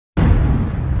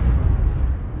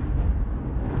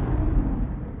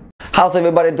How's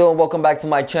everybody doing? Welcome back to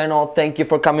my channel. Thank you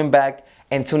for coming back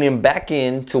and tuning back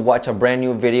in to watch a brand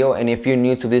new video. And if you're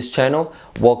new to this channel,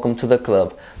 welcome to the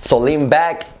club. So lean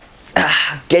back,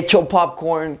 get your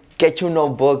popcorn, get your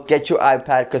notebook, get your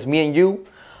iPad, because me and you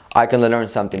are gonna learn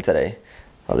something today.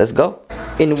 So let's go.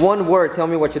 In one word, tell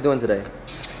me what you're doing today.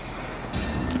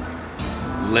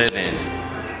 Living.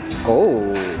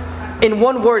 Oh. In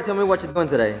one word, tell me what you're doing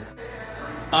today.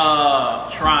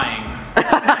 Trying.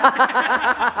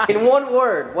 In one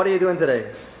word, what are you doing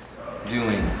today?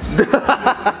 Doing.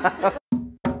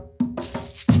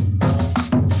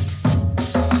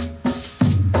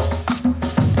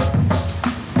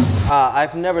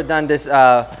 I've never done this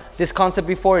this concept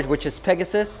before, which is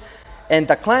Pegasus. And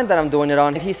the client that I'm doing it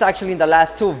on, he's actually in the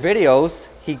last two videos,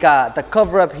 he got the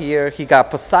cover up here, he got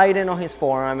Poseidon on his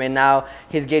forearm, and now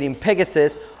he's getting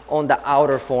Pegasus on the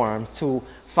outer forearm to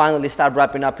finally start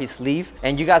wrapping up his sleeve.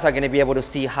 And you guys are gonna be able to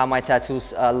see how my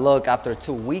tattoos look after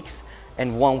 2 weeks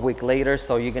and 1 week later.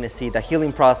 So you're gonna see the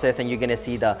healing process and you're gonna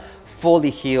see the fully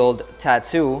healed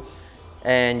tattoo.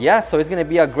 And yeah, so it's gonna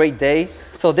be a great day.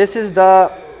 So this is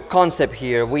the concept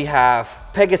here. We have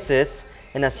Pegasus,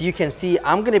 and as you can see,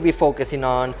 I'm gonna be focusing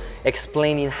on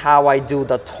explaining how I do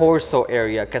the torso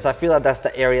area, because I feel like that's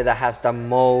the area that has the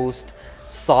most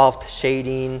soft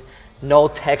shading, no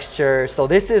texture. So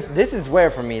this is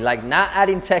rare for me. Like, not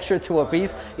adding texture to a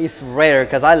piece is rare,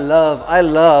 because I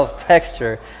love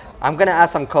texture. I'm gonna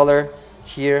add some color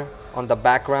here on the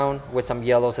background with some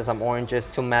yellows and some oranges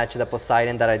to match the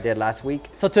Poseidon that I did last week.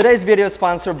 So today's video is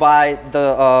sponsored by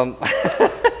the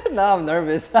now I'm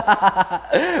nervous.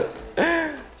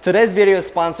 Today's video is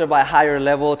sponsored by Higher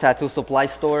Level Tattoo Supply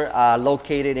Store,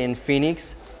 located in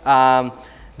Phoenix.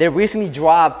 They recently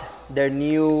dropped their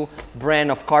new brand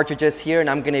of cartridges here, and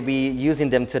I'm gonna be using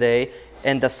them today.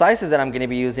 And the sizes that I'm gonna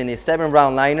be using is 7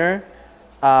 round liner,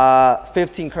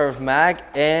 15 curve mag,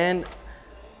 and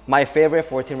my favorite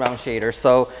 14 round shader.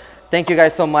 So thank you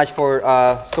guys so much for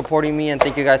supporting me, and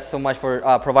thank you guys so much for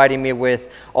providing me with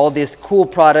all these cool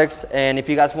products. And if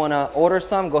you guys wanna order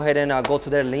some, go ahead and go to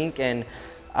their link and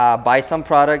buy some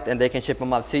product, and they can ship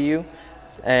them up to you.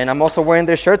 And I'm also wearing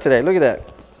their shirt today. Look at that.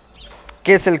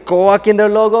 ¿Qué es el co aquí in their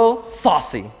logo?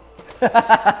 Saucy.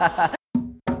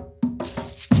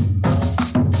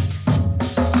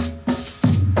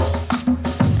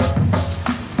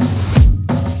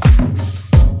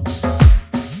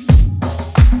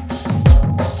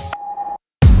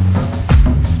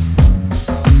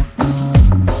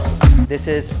 This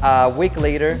is a week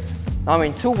later,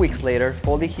 2 weeks later,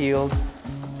 fully healed.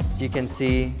 As you can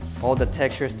see, all the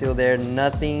texture is still there,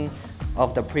 nothing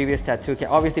of the previous tattoo.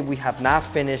 Obviously, we have not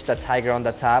finished the tiger on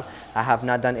the top. I have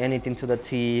not done anything to the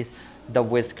teeth, the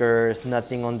whiskers,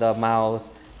 nothing on the mouth,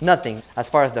 nothing. As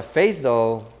far as the face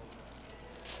though,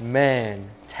 man,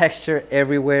 texture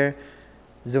everywhere.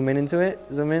 Zoom in into it,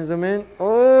 zoom in, zoom in.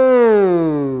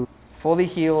 Oh, fully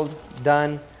healed,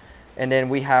 done. And then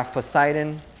we have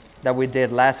Poseidon that we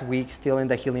did last week, still in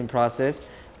the healing process.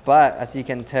 But as you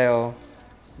can tell,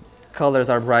 colors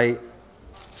are bright.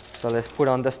 So let's put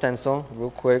on the stencil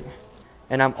real quick.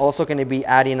 And I'm also gonna be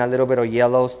adding a little bit of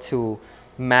yellows to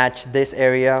match this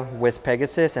area with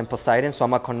Pegasus and Poseidon. So I'm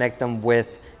gonna connect them with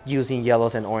using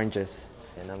yellows and oranges.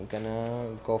 And I'm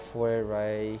gonna go for it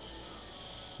right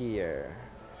here.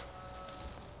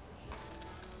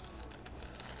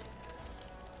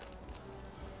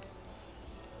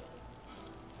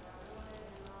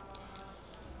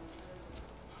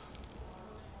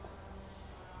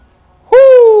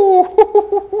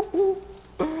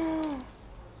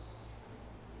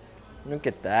 Look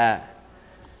at that.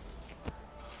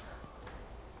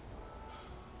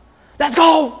 Let's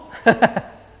go!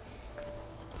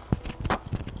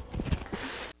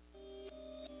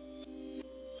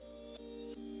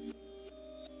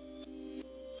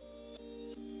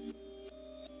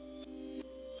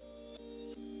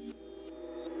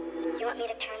 You want me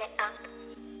to turn it up?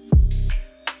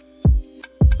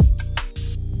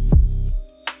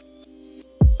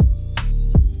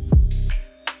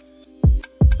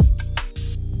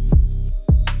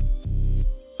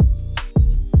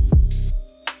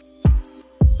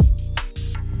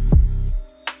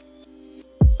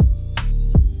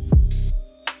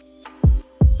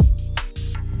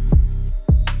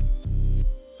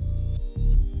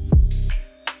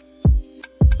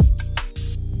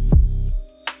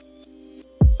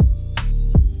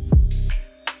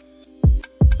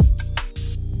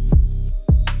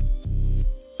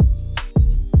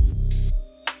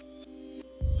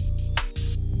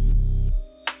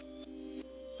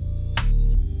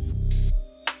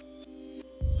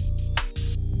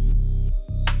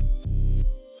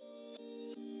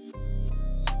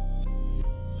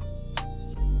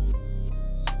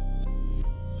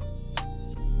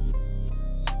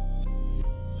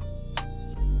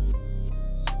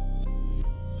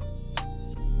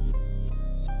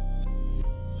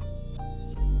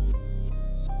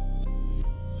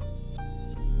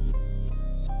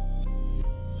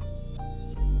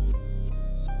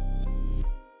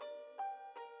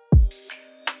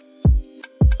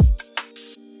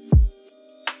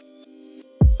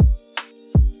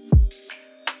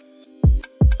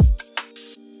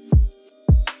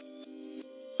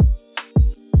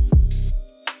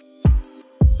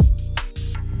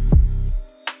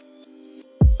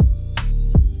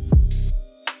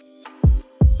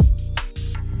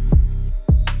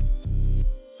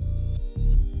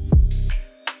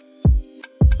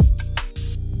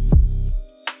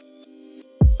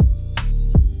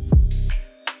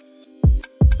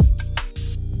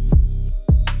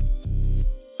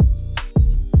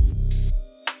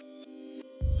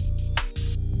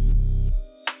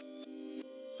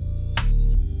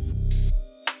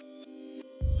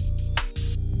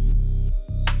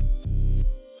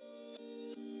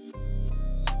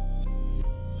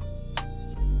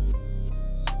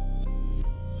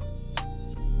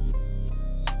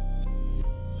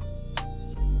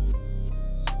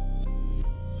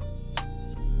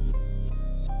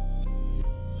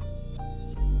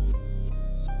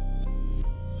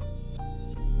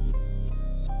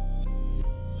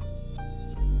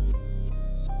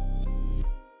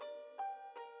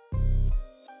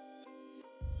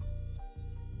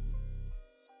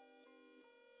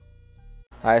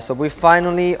 All right, so we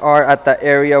finally are at the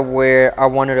area where I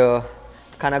wanted to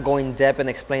kind of go in depth and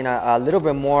explain a little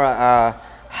bit more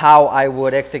how I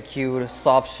would execute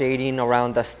soft shading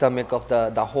around the stomach of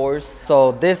the horse.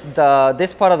 So this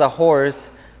part of the horse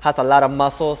has a lot of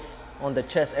muscles on the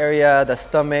chest area, the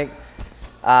stomach.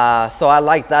 So I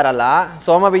like that a lot.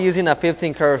 So I'm gonna be using a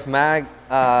 15 curve mag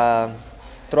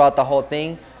throughout the whole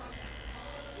thing.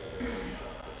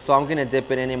 So I'm gonna dip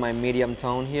it in my medium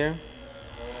tone here.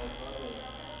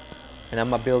 And I'm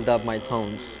gonna build up my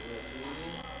tones.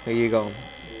 Here you go.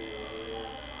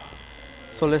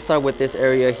 So let's start with this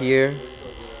area here.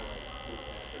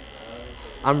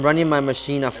 I'm running my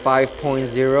machine at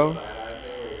 5.0.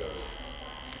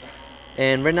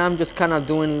 And right now I'm just kind of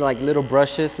doing like little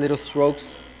brushes, little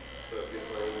strokes,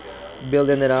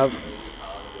 building it up.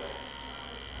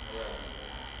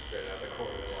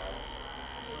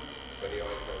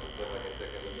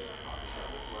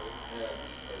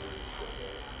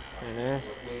 There it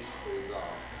is.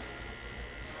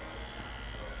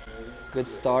 Good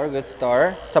start, good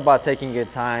start. It's about taking your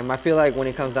time. I feel like when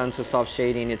it comes down to soft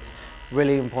shading, it's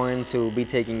really important to be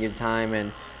taking your time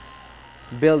and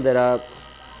build it up.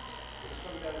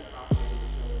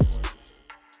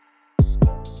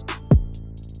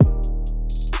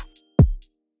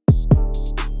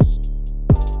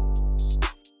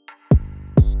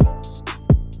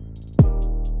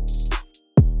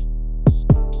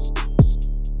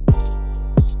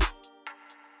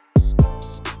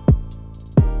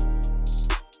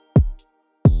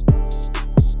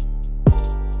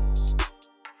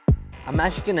 I'm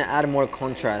actually gonna add more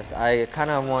contrast. I kind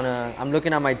of wanna. I'm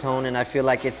looking at my tone and I feel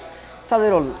like it's a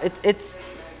little. It's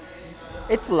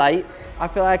light. I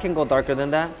feel like I can go darker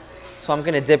than that. So I'm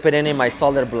gonna dip it in my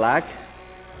solid black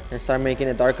and start making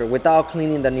it darker without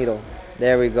cleaning the needle.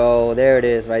 There we go. There it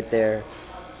is, right there.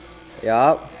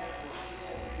 Yup. I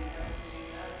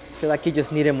feel like you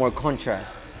just needed more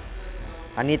contrast.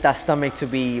 I need that stomach to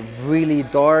be really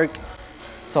dark,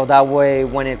 so that way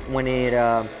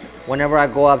whenever I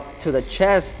go up to the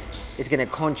chest, it's gonna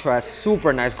contrast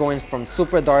super nice, going from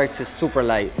super dark to super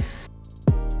light.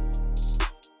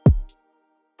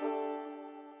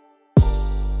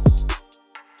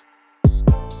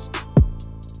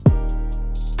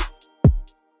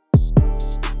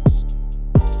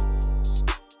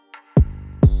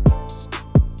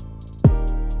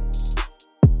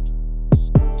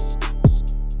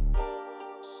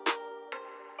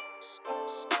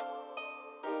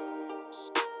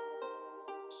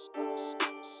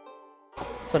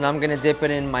 So now I'm gonna dip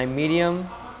it in my medium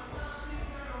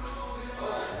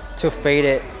to fade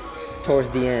it towards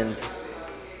the end.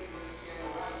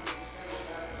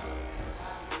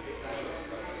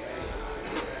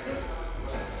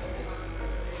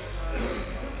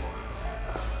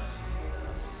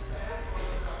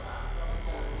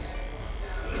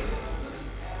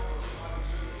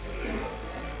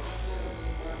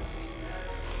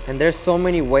 And there's so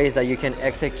many ways that you can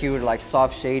execute like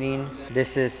soft shading.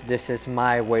 This is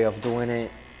my way of doing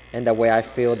it and the way I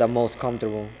feel the most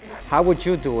comfortable. How would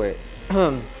you do it?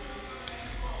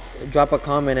 Drop a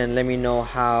comment and let me know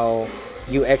how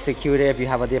you execute it, if you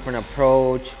have a different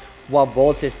approach, what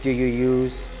voltage do you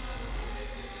use.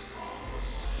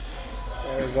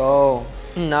 There we go.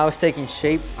 Now it's taking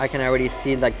shape. I can already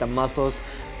see like the muscles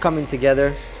coming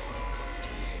together.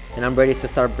 And I'm ready to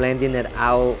start blending it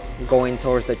out, going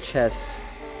towards the chest.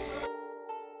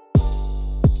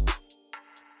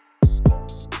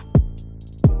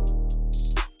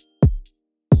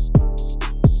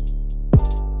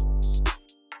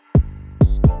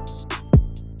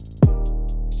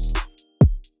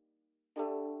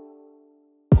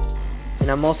 And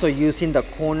I'm also using the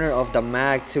corner of the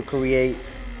mag to create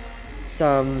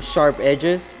some sharp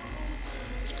edges.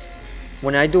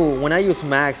 When I use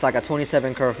mags like a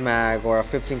 27 curve mag or a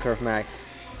 15 curve mag,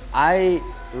 I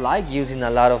like using a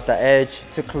lot of the edge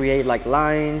to create like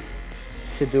lines,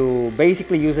 to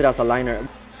basically use it as a liner.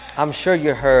 I'm sure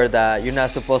you heard that you're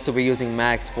not supposed to be using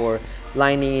mags for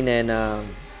lining, and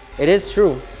it is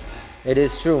true. It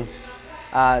is true.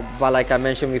 But like I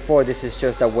mentioned before, this is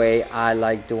just the way I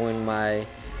like doing my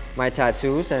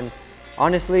tattoos, and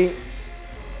honestly,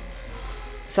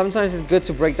 sometimes it's good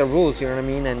to break the rules, you know what I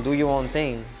mean, and do your own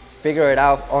thing. Figure it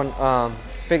out and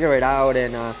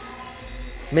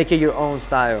make it your own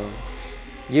style.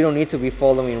 You don't need to be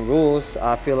following rules.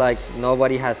 I feel like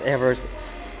nobody has ever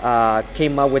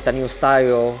came up with a new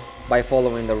style by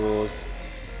following the rules.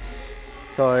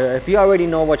 So if you already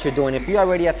know what you're doing, if you're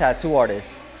already a tattoo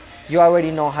artist, you already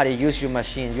know how to use your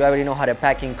machine, you already know how to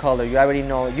pack in color, you're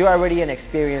already an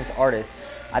experienced artist.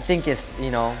 I think it's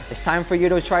time for you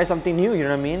to try something new, you know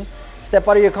what I mean? It's step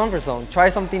out of your comfort zone. Try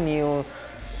something new.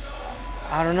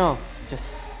 I don't know.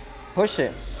 Just push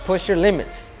it. Push your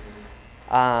limits.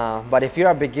 But if you're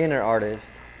a beginner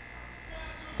artist,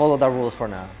 follow the rules for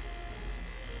now.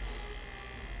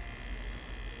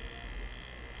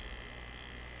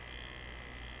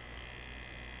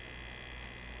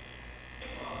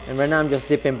 And right now I'm just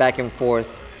dipping back and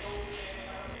forth.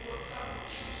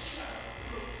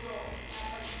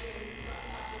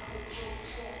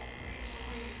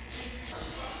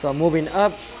 So moving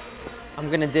up, I'm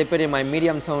gonna dip it in my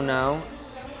medium tone now.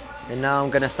 And now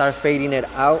I'm gonna start fading it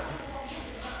out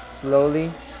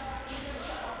slowly.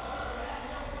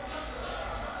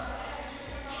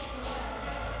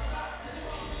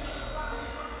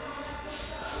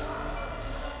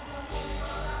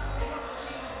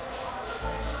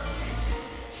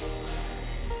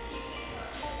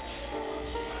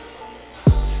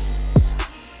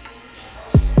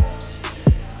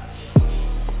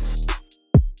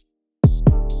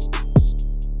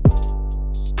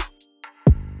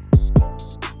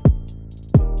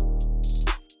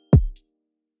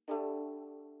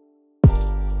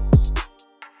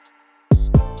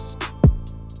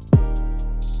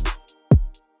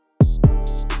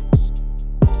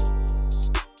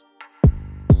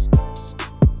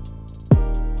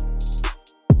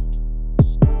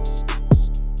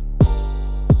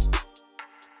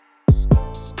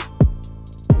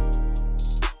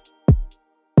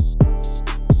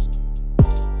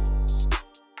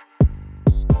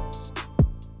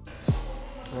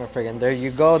 Friggin', there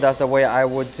you go. That's the way I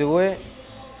would do it.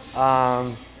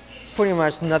 Pretty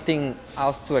much nothing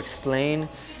else to explain.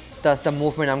 That's the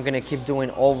movement I'm gonna keep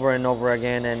doing over and over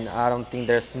again, and I don't think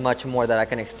there's much more that I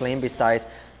can explain besides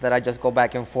that I just go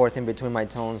back and forth in between my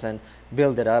tones and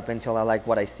build it up until I like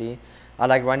what I see. I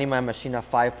like running my machine at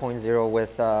 5.0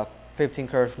 with 15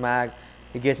 curves mag.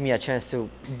 It gives me a chance to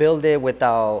build it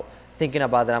without thinking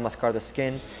about that I'm gonna scar the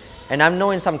skin. And I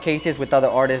know in some cases with other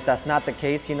artists that's not the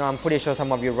case. You know, I'm pretty sure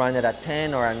some of you run it at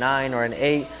 10 or a 9 or an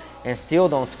 8 and still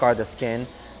don't scar the skin.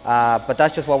 But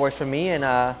that's just what works for me. And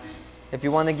if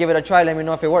you want to give it a try, let me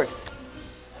know if it works.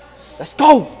 Let's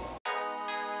go!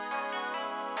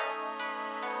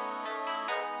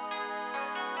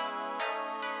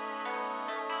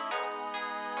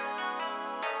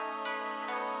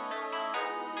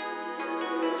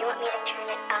 You want me to turn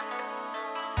it up?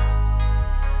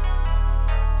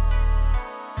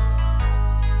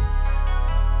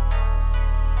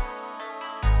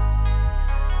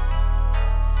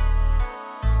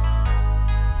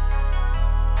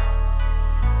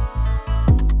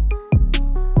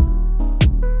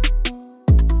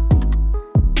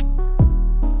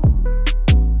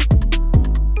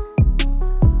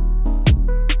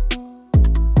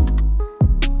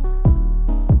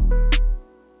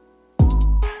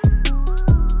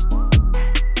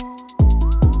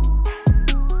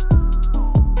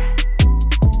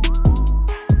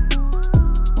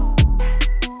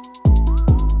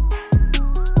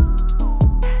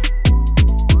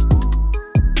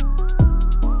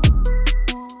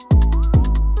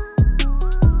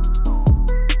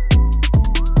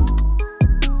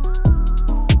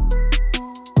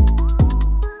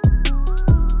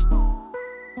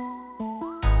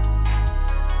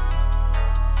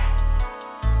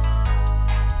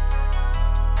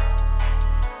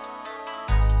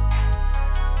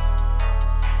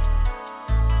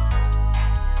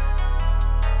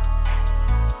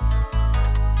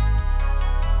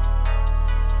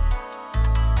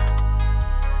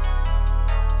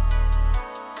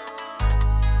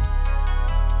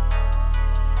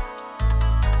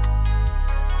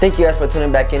 Thank you guys for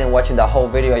tuning back in and watching the whole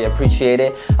video. I appreciate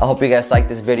it. I hope you guys liked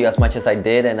this video as much as I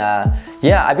did. And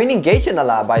yeah, I've been engaging a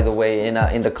lot, by the way, in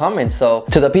the comments. So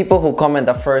to the people who comment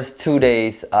the first 2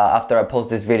 days after I post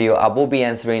this video, I will be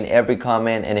answering every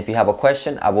comment. And if you have a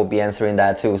question, I will be answering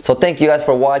that too. So thank you guys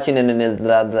for watching. And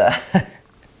blah, blah.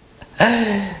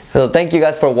 So thank you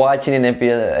guys for watching. And if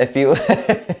you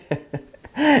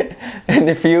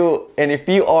and if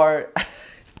you are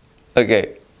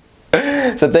okay.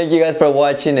 So thank you guys for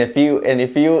watching. If you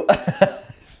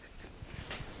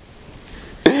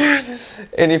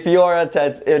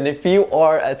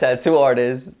are a tattoo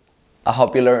artist, I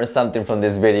hope you learned something from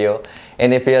this video.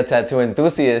 And if you're a tattoo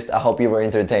enthusiast, I hope you were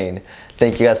entertained.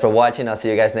 Thank you guys for watching. I'll see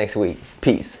you guys next week.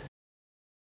 Peace.